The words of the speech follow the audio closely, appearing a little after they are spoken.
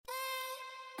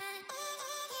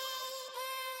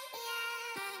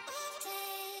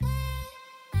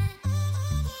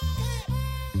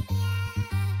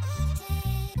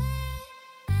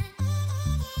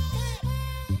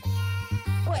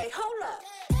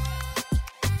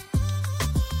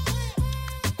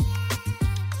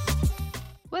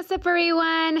What's up,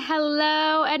 everyone?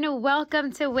 Hello, and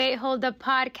welcome to Wait, Hold Up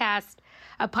Podcast,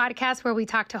 a podcast where we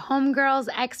talk to homegirls,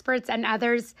 experts, and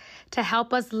others to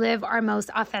help us live our most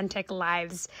authentic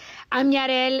lives. I'm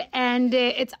Yarel, and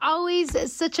it's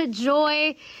always such a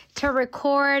joy to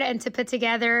record and to put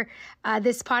together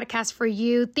this podcast for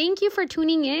you. Thank you for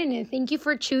tuning in, and thank you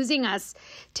for choosing us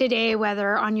today,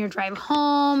 whether on your drive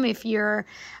home, if you're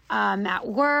at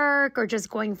work, or just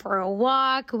going for a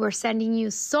walk. We're sending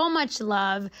you so much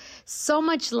love, so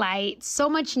much light, so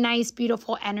much nice,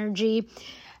 beautiful energy.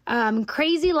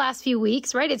 Crazy last few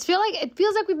weeks, right? It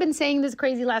feels like we've been saying this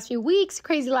crazy last few weeks,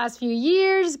 crazy last few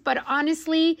years, but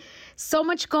honestly, so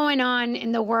much going on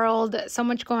in the world, so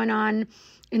much going on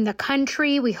in the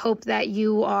country. We hope that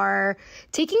you are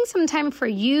taking some time for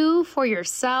you, for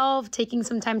yourself, taking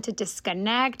some time to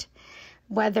disconnect,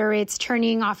 whether it's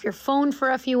turning off your phone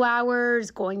for a few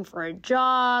hours, going for a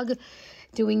jog,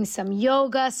 doing some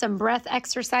yoga, some breath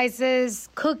exercises,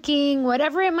 cooking,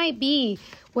 whatever it might be,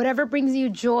 whatever brings you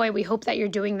joy. We hope that you're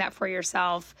doing that for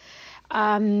yourself.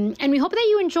 And we hope that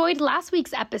you enjoyed last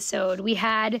week's episode. We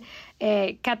had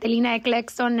Catalina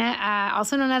Eclexon,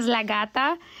 also known as La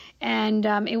Gata, and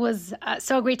it was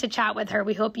so great to chat with her.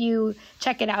 We hope you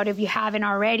check it out if you haven't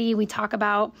already. We talk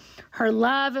about her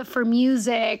love for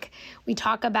music. We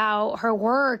talk about her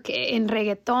work in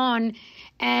reggaeton.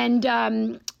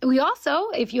 And we also,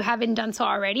 if you haven't done so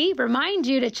already, remind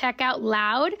you to check out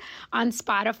Loud on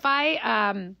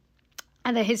Spotify,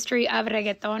 and the history of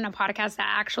reggaeton, a podcast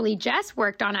that actually Jess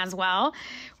worked on as well.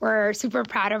 We're super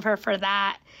proud of her for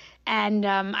that. And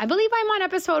I believe I'm on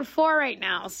episode 4 right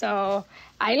now. So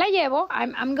ahí la llevo.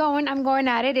 I'm going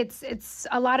at it. It's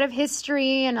a lot of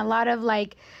history and a lot of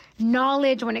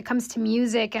knowledge when it comes to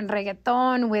music and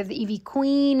reggaeton with Ivy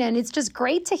Queen. And it's just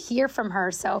great to hear from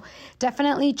her. So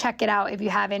definitely check it out if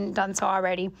you haven't done so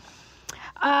already.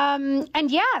 And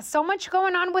yeah, so much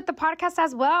going on with the podcast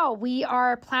as well. We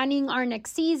are planning our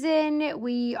next season.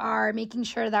 We are making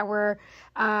sure that we're,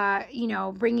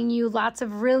 bringing you lots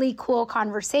of really cool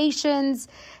conversations.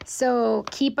 So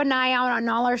keep an eye out on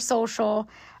all our social,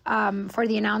 for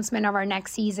the announcement of our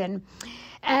next season.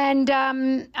 And,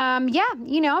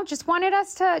 just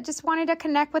wanted to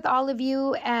connect with all of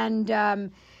you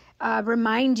and,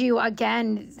 remind you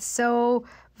again, so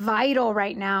vital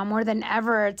right now more than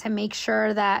ever to make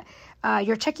sure that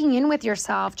you're checking in with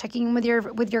yourself, checking in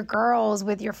with your girls,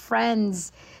 with your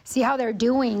friends, see how they're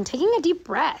doing, taking a deep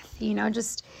breath,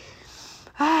 just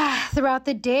throughout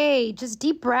the day, just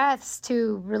deep breaths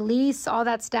to release all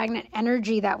that stagnant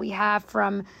energy that we have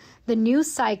from the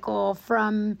news cycle,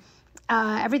 from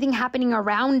everything happening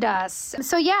around us.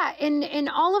 So yeah, in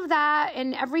all of that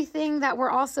and everything that we're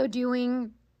also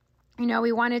doing,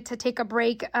 we wanted to take a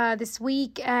break this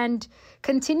week and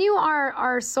continue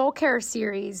our soul care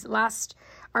series.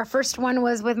 Our first one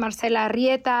was with Marcela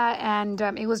Arrieta, and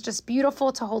it was just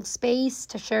beautiful to hold space,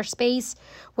 to share space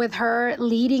with her,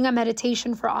 leading a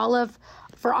meditation for all of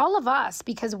us,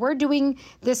 because we're doing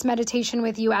this meditation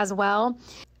with you as well.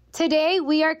 Today,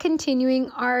 we are continuing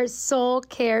our soul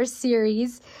care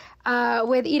series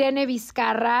with Irene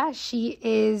Vizcarra.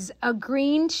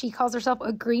 She calls herself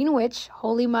a green witch,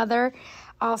 holy mother,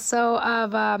 also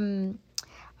of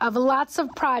lots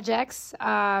of projects,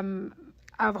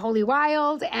 of Holy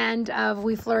Wild and of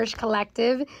We Flourish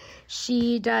Collective.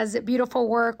 She does beautiful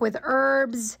work with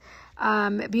herbs,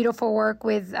 beautiful work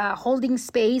with holding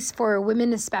space for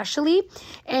women especially.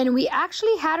 And we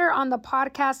actually had her on the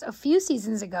podcast a few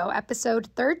seasons ago, episode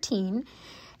 13.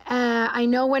 I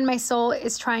know when my soul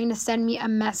is trying to send me a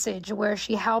message, where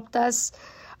she helped us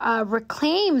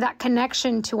reclaim that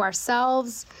connection to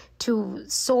ourselves, to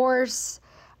Source,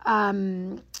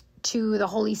 to the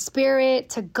Holy Spirit,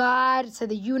 to God, to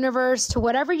the universe, to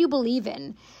whatever you believe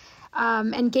in,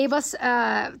 and gave us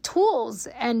tools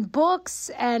and books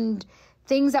and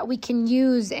things that we can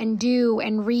use and do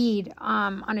and read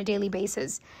on a daily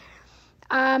basis.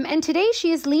 And today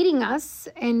she is leading us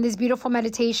in this beautiful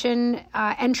meditation,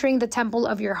 entering the temple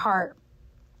of your heart.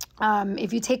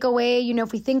 If you take away,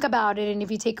 if we think about it, and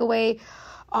if you take away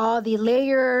all the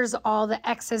layers, all the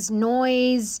excess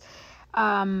noise,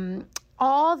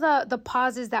 all the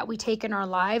pauses that we take in our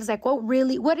lives,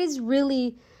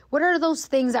 what are those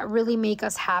things that really make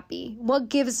us happy? What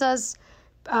gives us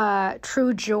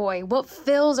true joy? What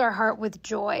fills our heart with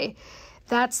joy?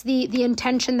 That's the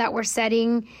intention that we're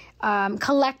setting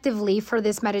collectively for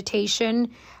this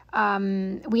meditation.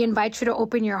 We invite you to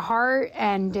open your heart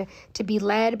and to be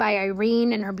led by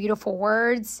Irene and her beautiful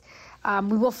words.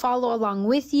 We will follow along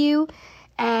with you.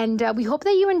 And we hope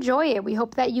that you enjoy it. We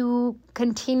hope that you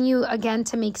continue again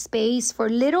to make space for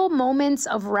little moments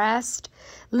of rest,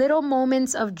 little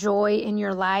moments of joy in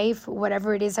your life,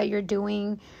 whatever it is that you're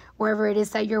doing, wherever it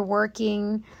is that you're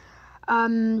working,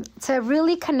 to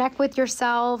really connect with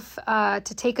yourself,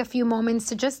 to take a few moments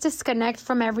to just disconnect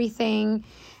from everything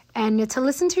and to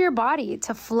listen to your body,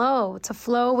 to flow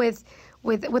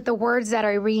with the words that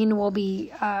Irene will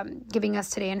be giving us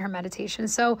today in her meditation.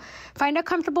 So find a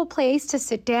comfortable place to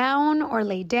sit down or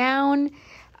lay down.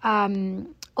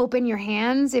 Open your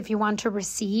hands if you want to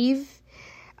receive.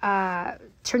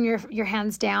 Turn your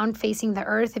hands down facing the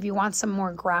earth if you want some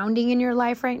more grounding in your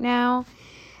life right now.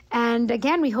 And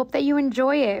again, we hope that you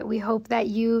enjoy it. We hope that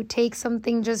you take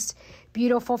something just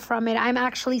beautiful from it. I'm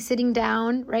actually sitting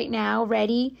down right now,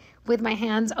 ready with my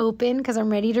hands open because I'm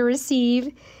ready to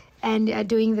receive and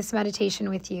doing this meditation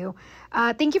with you.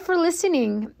 Thank you for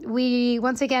listening. We,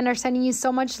 once again, are sending you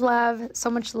so much love, so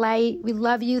much light. We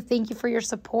love you. Thank you for your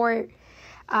support.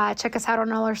 Check us out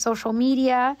on all our social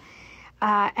media.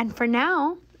 And for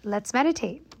now, let's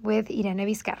meditate with Irene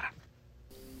Vizcarra.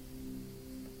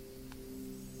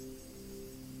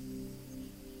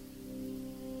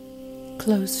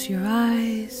 Close your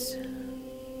eyes.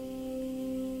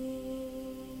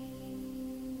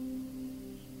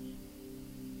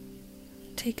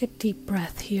 Take a deep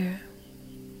breath here.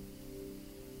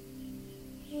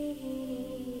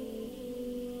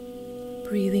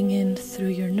 Breathing in through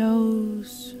your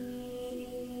nose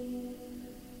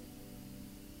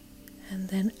and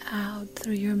then out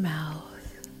through your mouth.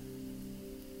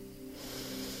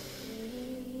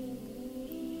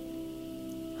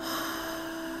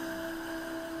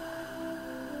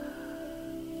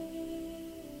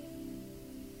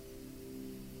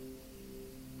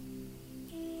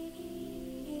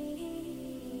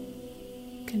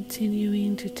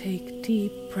 Continuing to take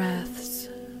deep breaths.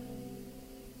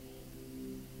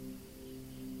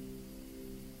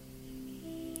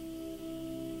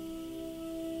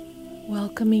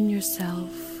 Welcoming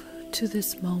yourself to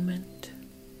this moment.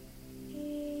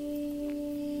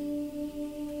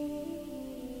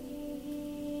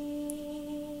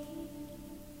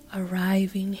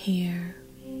 Arriving here.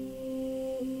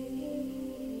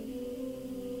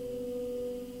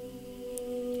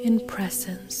 In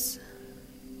presence.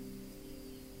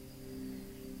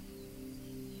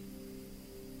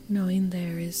 Knowing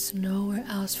there is nowhere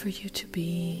else for you to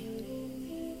be,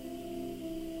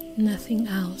 nothing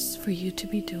else for you to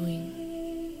be doing.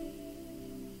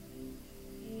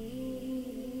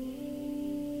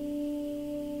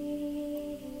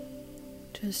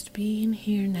 Just being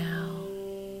here now.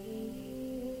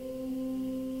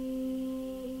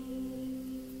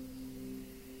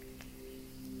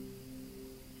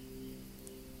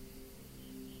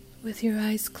 With your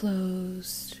eyes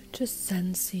closed, just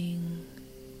sensing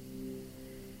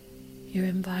your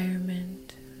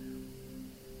environment.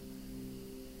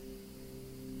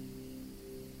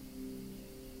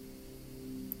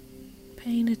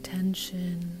 Paying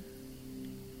attention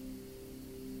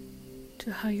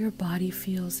to how your body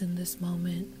feels in this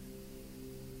moment.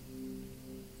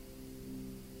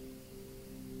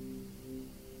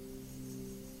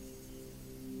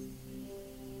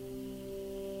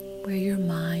 Where your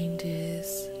mind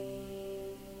is.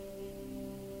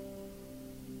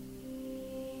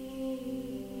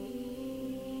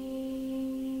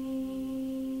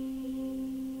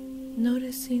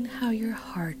 Noticing how your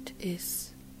heart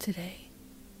is today.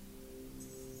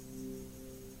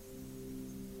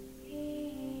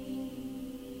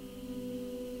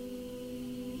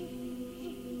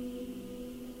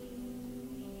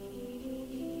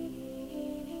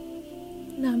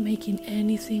 Not making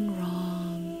anything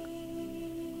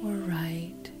wrong or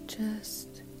right,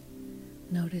 just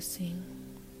noticing.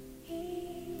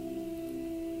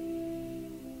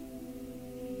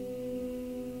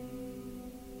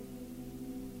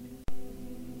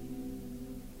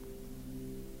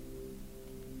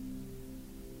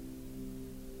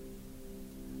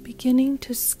 Beginning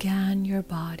to scan your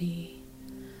body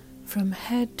from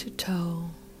head to toe.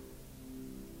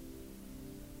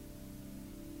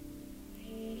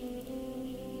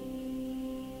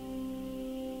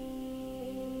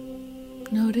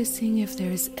 Noticing if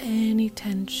there is any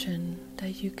tension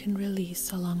that you can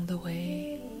release along the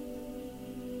way.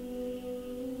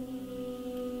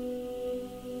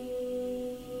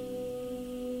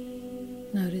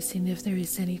 Noticing if there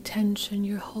is any tension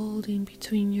you're holding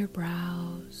between your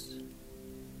brows.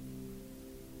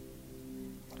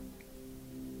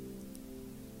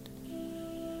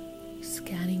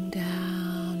 Scanning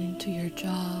down into your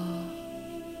jaw.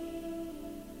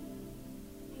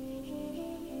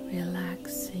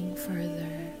 Relaxing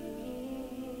further.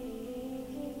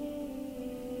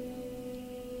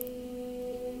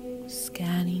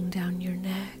 Scanning down your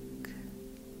neck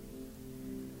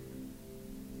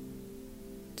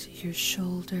to your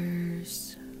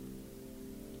shoulders,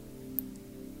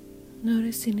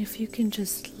 noticing if you can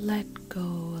just let go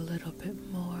a little bit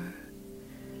more,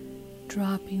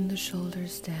 dropping the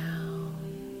shoulders down,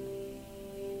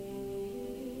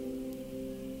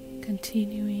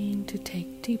 continuing to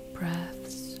take deep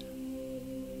breaths.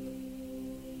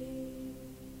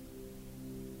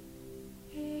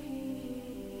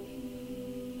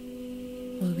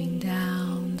 Moving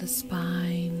down the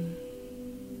spine,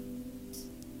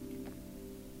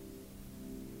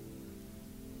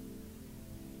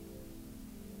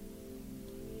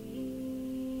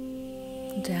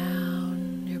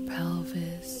 down your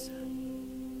pelvis,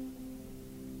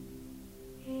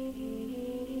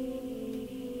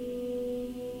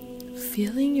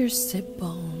 feeling your sit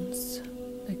bones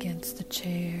against the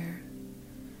chair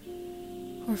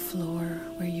or floor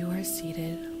where you are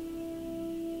seated.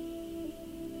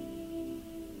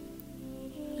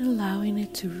 Allowing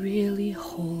it to really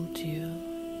hold you,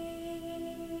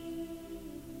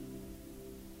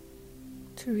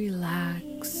 to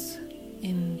relax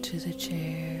into the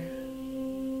chair.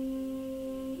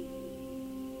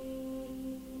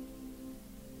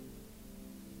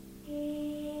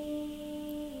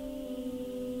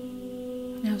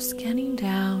 Now scanning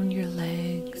down your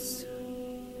legs,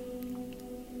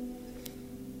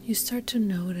 you start to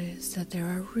notice that there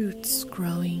are roots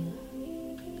growing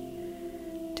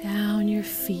down your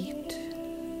feet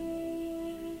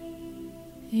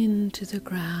into the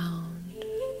ground,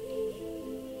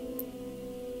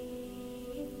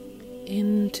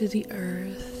 into the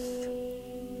earth.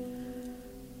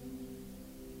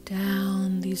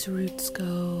 Down these roots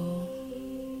go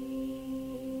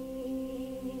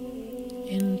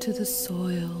into the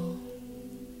soil,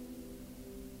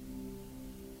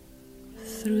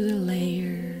 through the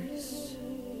layers,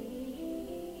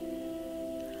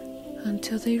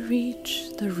 until they reach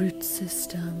the root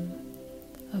system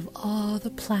of all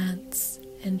the plants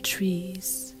and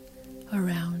trees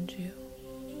around you.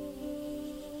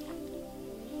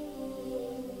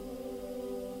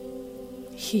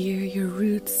 Here your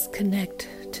roots connect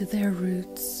to their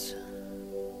roots,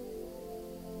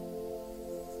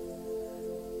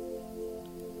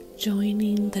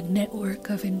 joining the network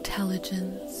of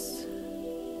intelligence,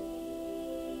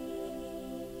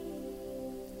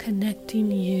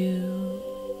 connecting you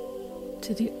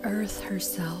to the earth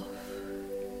herself.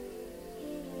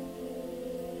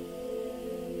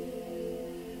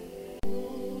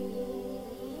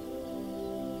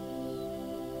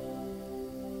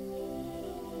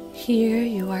 Here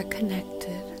you are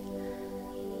connected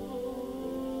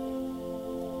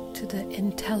to the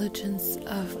intelligence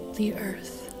of the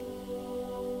earth.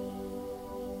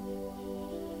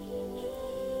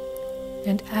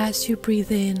 And as you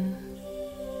breathe in,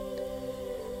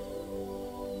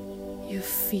 you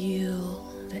feel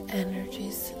the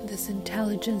energies, this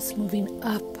intelligence moving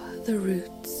up the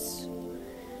roots,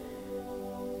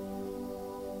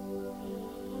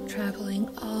 traveling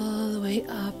all the way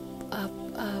up, up,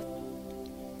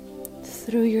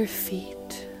 through your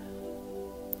feet,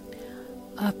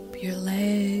 up your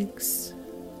legs,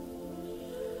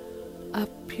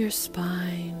 up your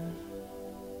spine,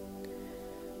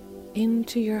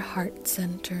 into your heart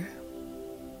center.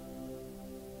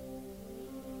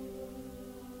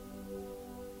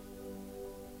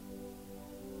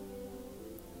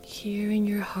 Here in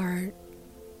your heart,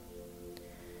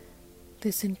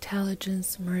 this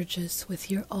intelligence merges with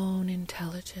your own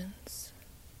intelligence.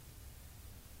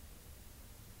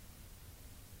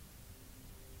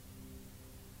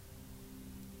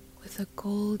 With a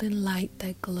golden light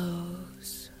that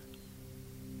glows.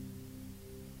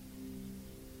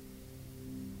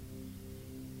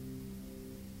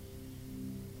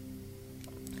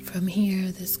 From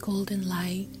here, this golden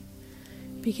light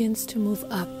begins to move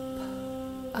up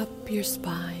your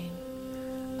spine,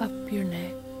 up your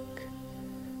neck,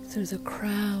 through the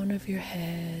crown of your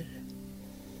head,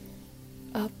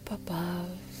 up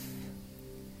above,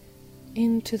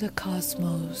 into the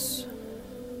cosmos.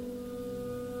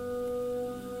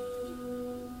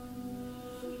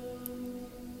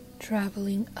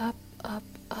 Traveling up,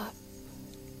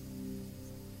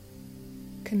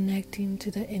 connecting to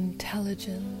the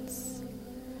intelligence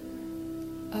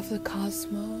of the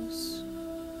cosmos,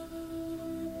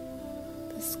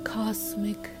 this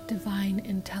cosmic divine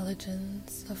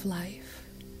intelligence of life.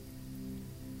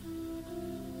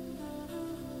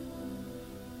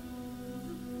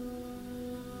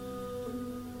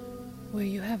 Where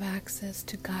you have access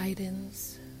to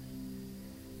guidance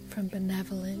from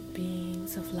benevolent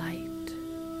beings of light,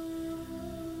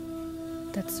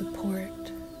 that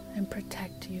support and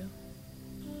protect you,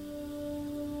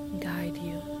 guide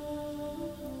you.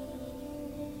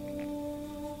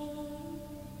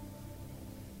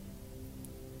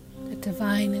 The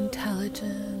divine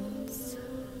intelligence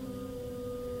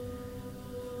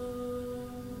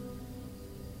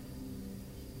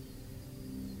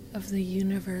of the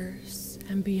universe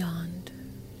and beyond.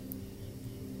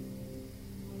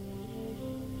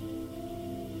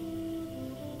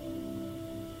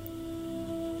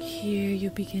 Here you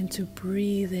begin to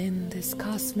breathe in this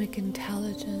cosmic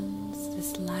intelligence,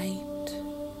 this light,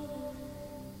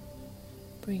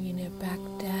 bringing it back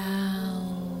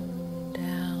down,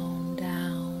 down,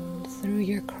 down, through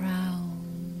your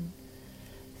crown,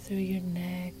 through your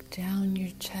neck, down your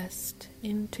chest,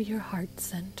 into your heart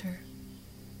center,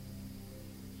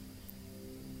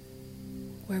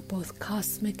 where both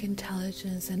cosmic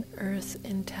intelligence and earth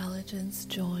intelligence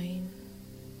join.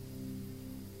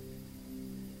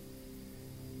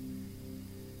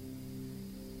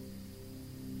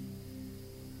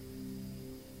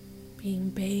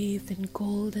 Being bathed in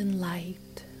golden light.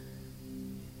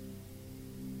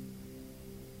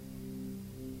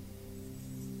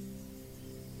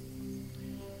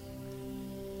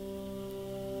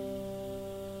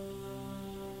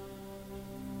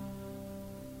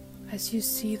 As you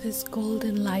see this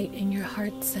golden light in your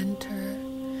heart center,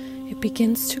 it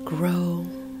begins to grow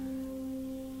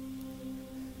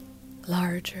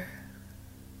larger,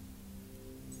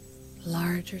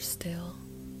 larger still.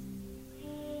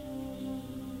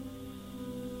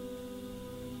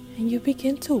 And you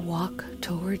begin to walk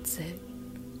towards it.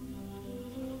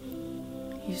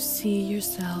 You see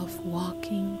yourself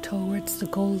walking towards the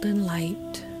golden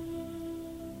light.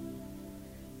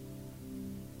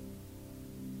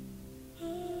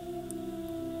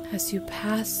 As you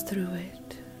pass through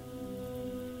it,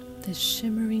 this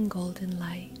shimmering golden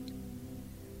light,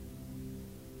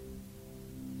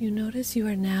 you notice you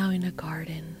are now in a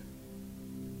garden.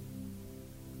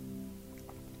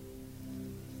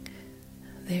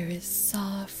 There is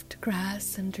soft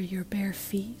grass under your bare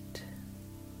feet,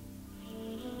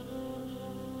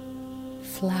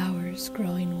 flowers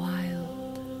growing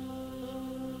wild,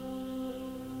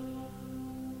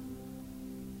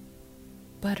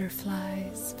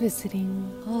 butterflies visiting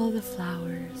all the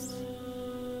flowers.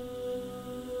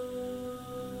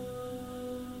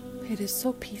 It is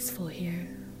so peaceful here.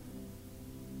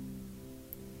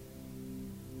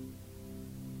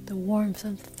 The warmth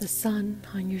of the sun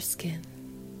on your skin.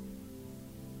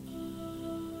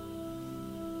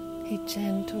 A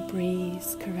gentle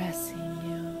breeze caressing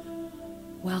you,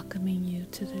 welcoming you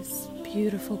to this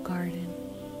beautiful garden.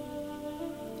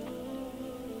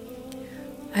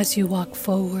 As you walk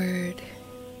forward,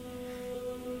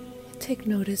 take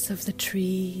notice of the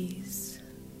trees.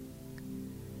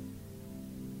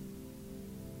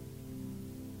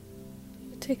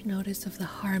 Take notice of the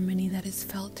harmony that is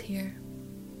felt here.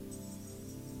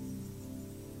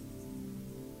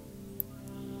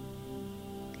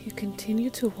 You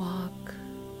continue to walk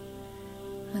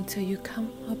until you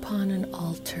come upon an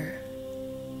altar.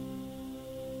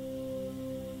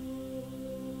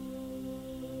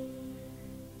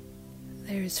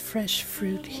 There is fresh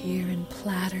fruit here in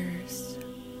platters.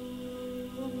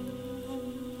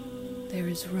 There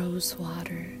is rose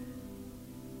water.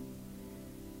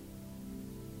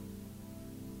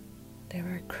 There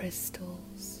are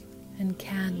crystals and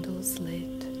candles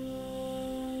lit,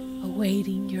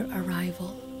 awaiting your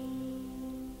arrival.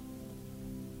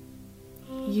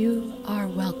 You are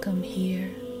welcome here.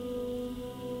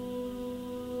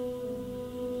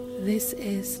 This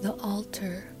is the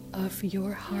altar of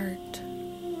your heart,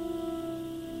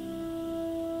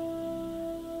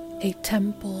 a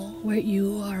temple where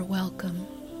you are welcome.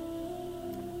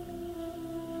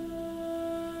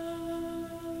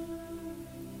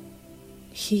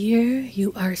 Here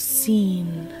you are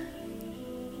seen.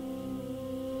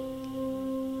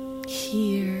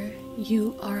 Here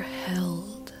you are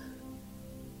held.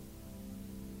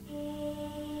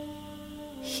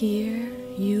 Here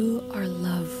you are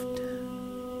loved.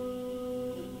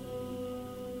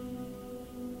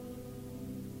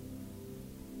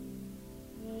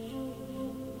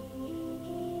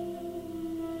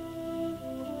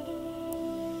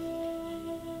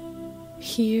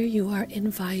 Here you are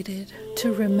invited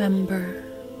to remember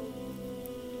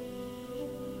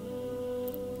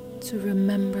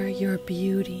your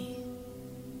beauty.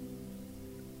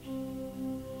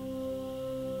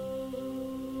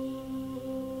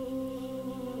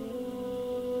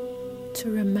 To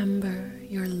remember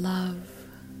your love.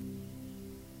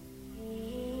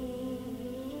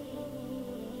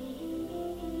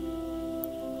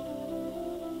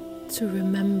 to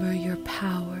remember your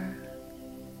power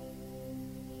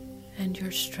and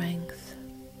your strength.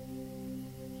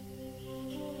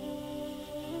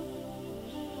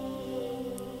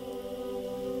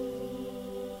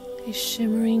 A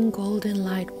shimmering golden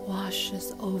light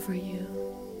washes over you.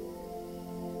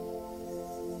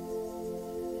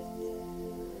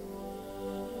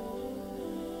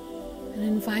 And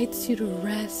invites you to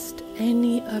rest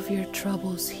any of your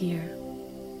troubles here.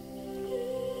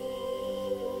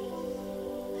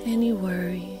 Any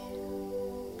worry,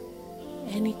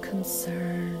 any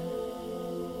concern,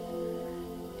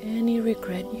 any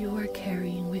regret you are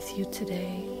carrying with you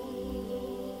today,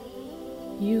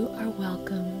 you are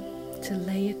welcome to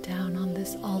lay it down on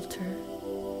this altar,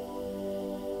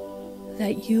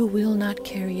 that you will not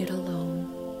carry it alone.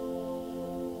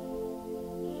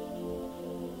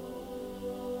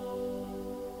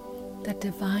 That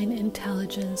divine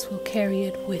intelligence will carry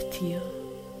it with you.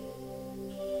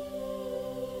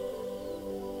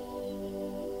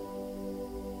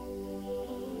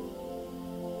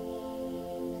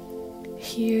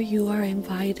 Here you are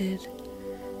invited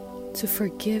to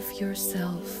forgive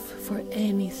yourself for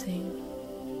anything.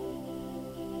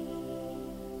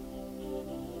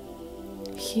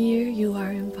 Here you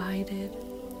are invited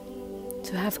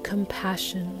to have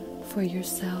compassion for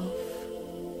yourself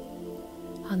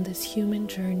on this human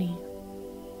journey.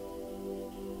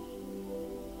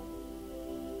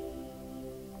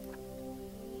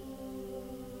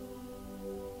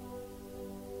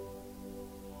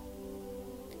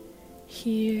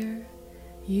 Here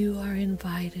you are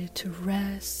invited to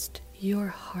rest your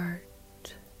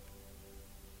heart,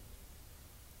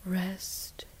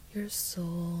 rest your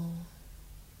soul,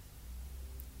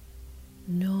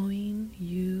 knowing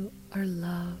you are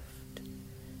loved,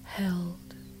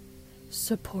 held,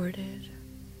 supported.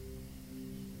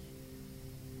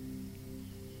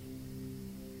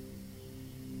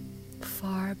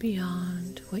 Far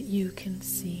beyond what you can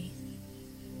see.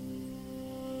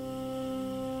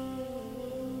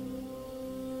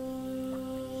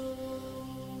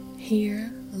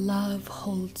 Here, love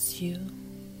holds you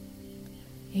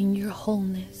in your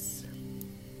wholeness,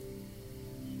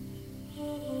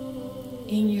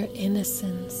 in your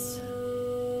innocence,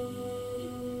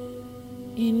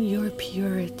 in your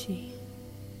purity.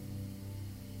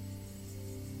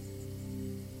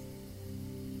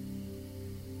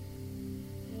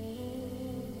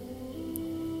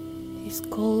 These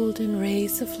golden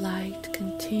rays of light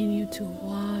continue to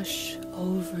wash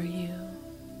over you,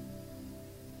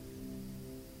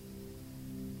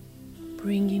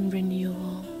 bringing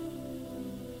renewal,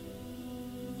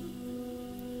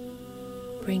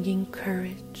 bringing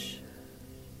courage,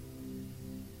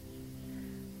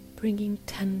 bringing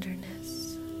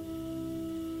tenderness,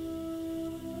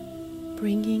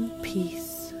 bringing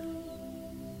peace.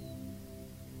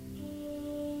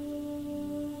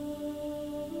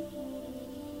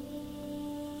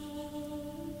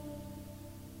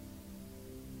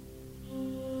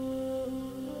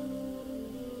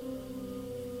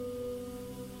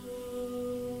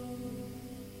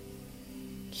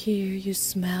 Here you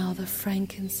smell the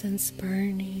frankincense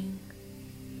burning.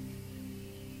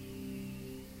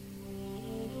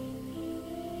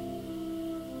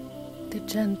 The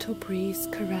gentle breeze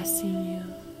caressing you.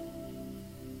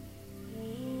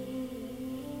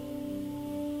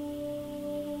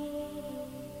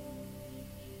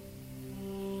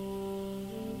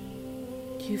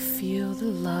 You feel the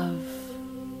love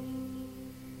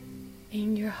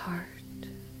in your heart.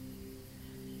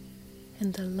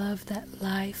 And the love that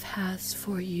life has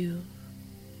for you,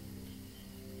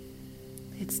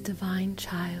 its divine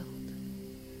child.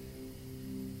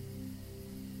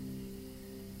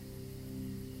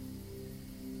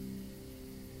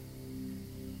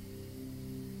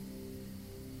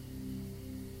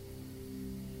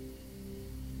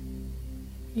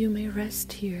 You may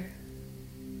rest here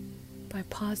by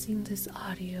pausing this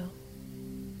audio.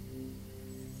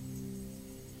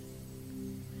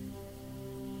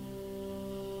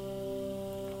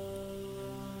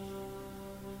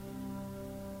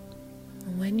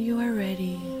 When you are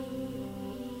ready,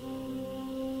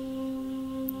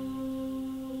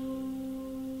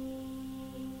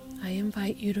 I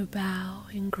invite you to bow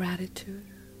in gratitude.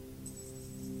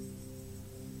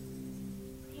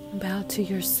 Bow to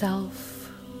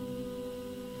yourself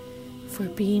for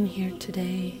being here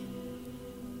today.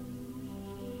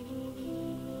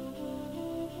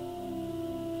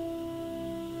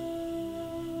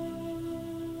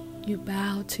 You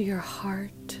bow to your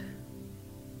heart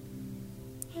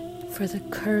for the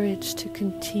courage to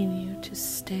continue to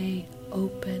stay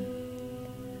open,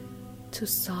 to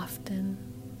soften,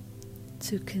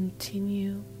 to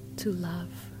continue to love.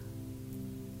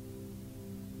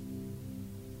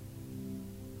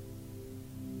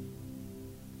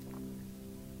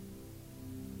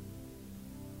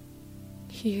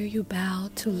 Here you bow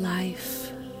to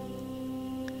life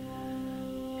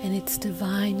and its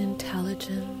divine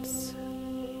intelligence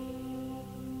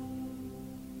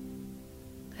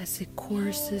as it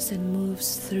courses and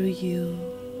moves through you.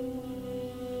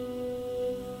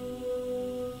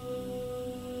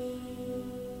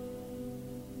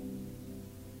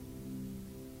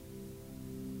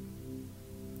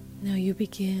 Now you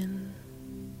begin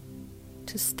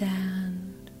to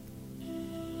stand,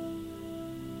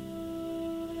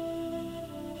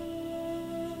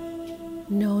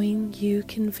 knowing you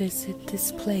can visit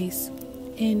this place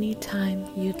anytime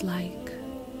you'd like,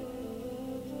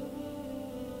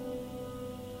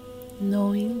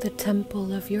 knowing the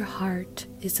temple of your heart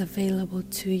is available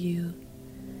to you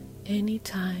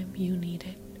anytime you need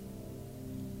it.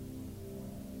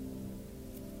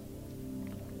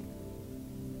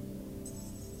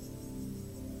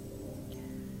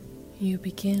 You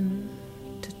begin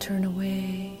to turn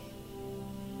away,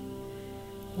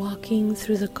 walking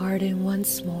through the garden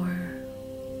once more,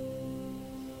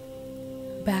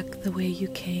 back the way you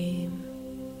came,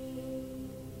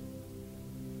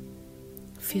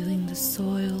 feeling the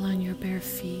soil on your bare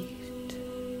feet,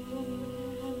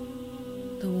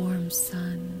 the warm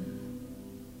sun,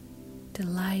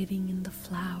 delighting in the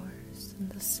flowers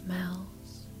and the smells.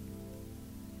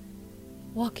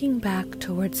 Walking back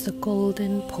towards the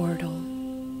golden portal.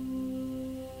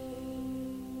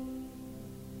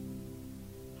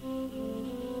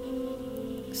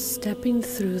 Stepping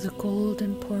through the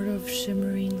golden portal of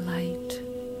shimmering light.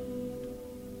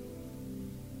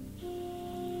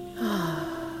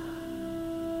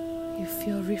 You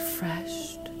feel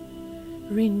refreshed,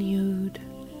 renewed,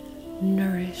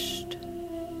 nourished.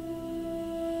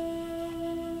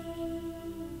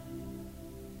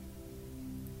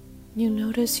 You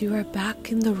notice you are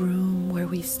back in the room where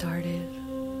we started.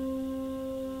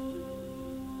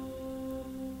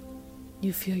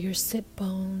 You feel your sit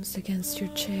bones against your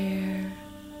chair.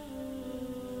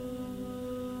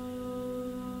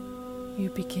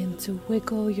 You begin to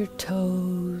wiggle your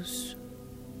toes.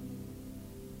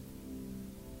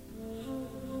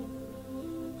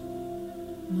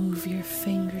 Move your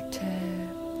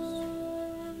fingertips.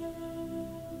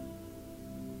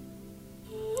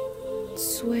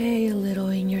 Sway a little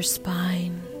in your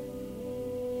spine.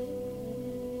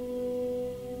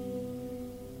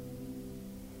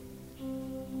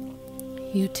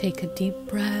 You take a deep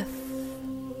breath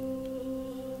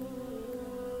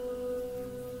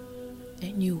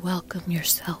and you welcome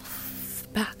yourself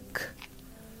back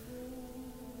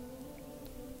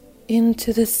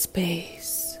into the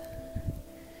space,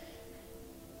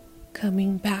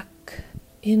 coming back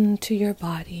into your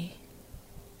body.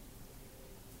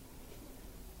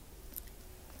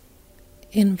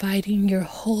 Inviting your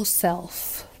whole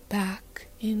self back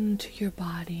into your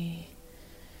body,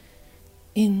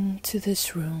 into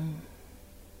this room.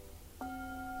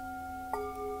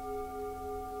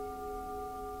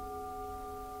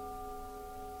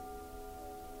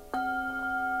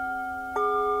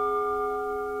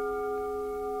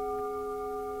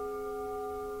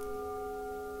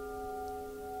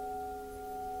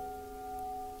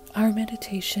 Our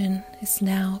meditation is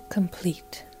now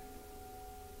complete.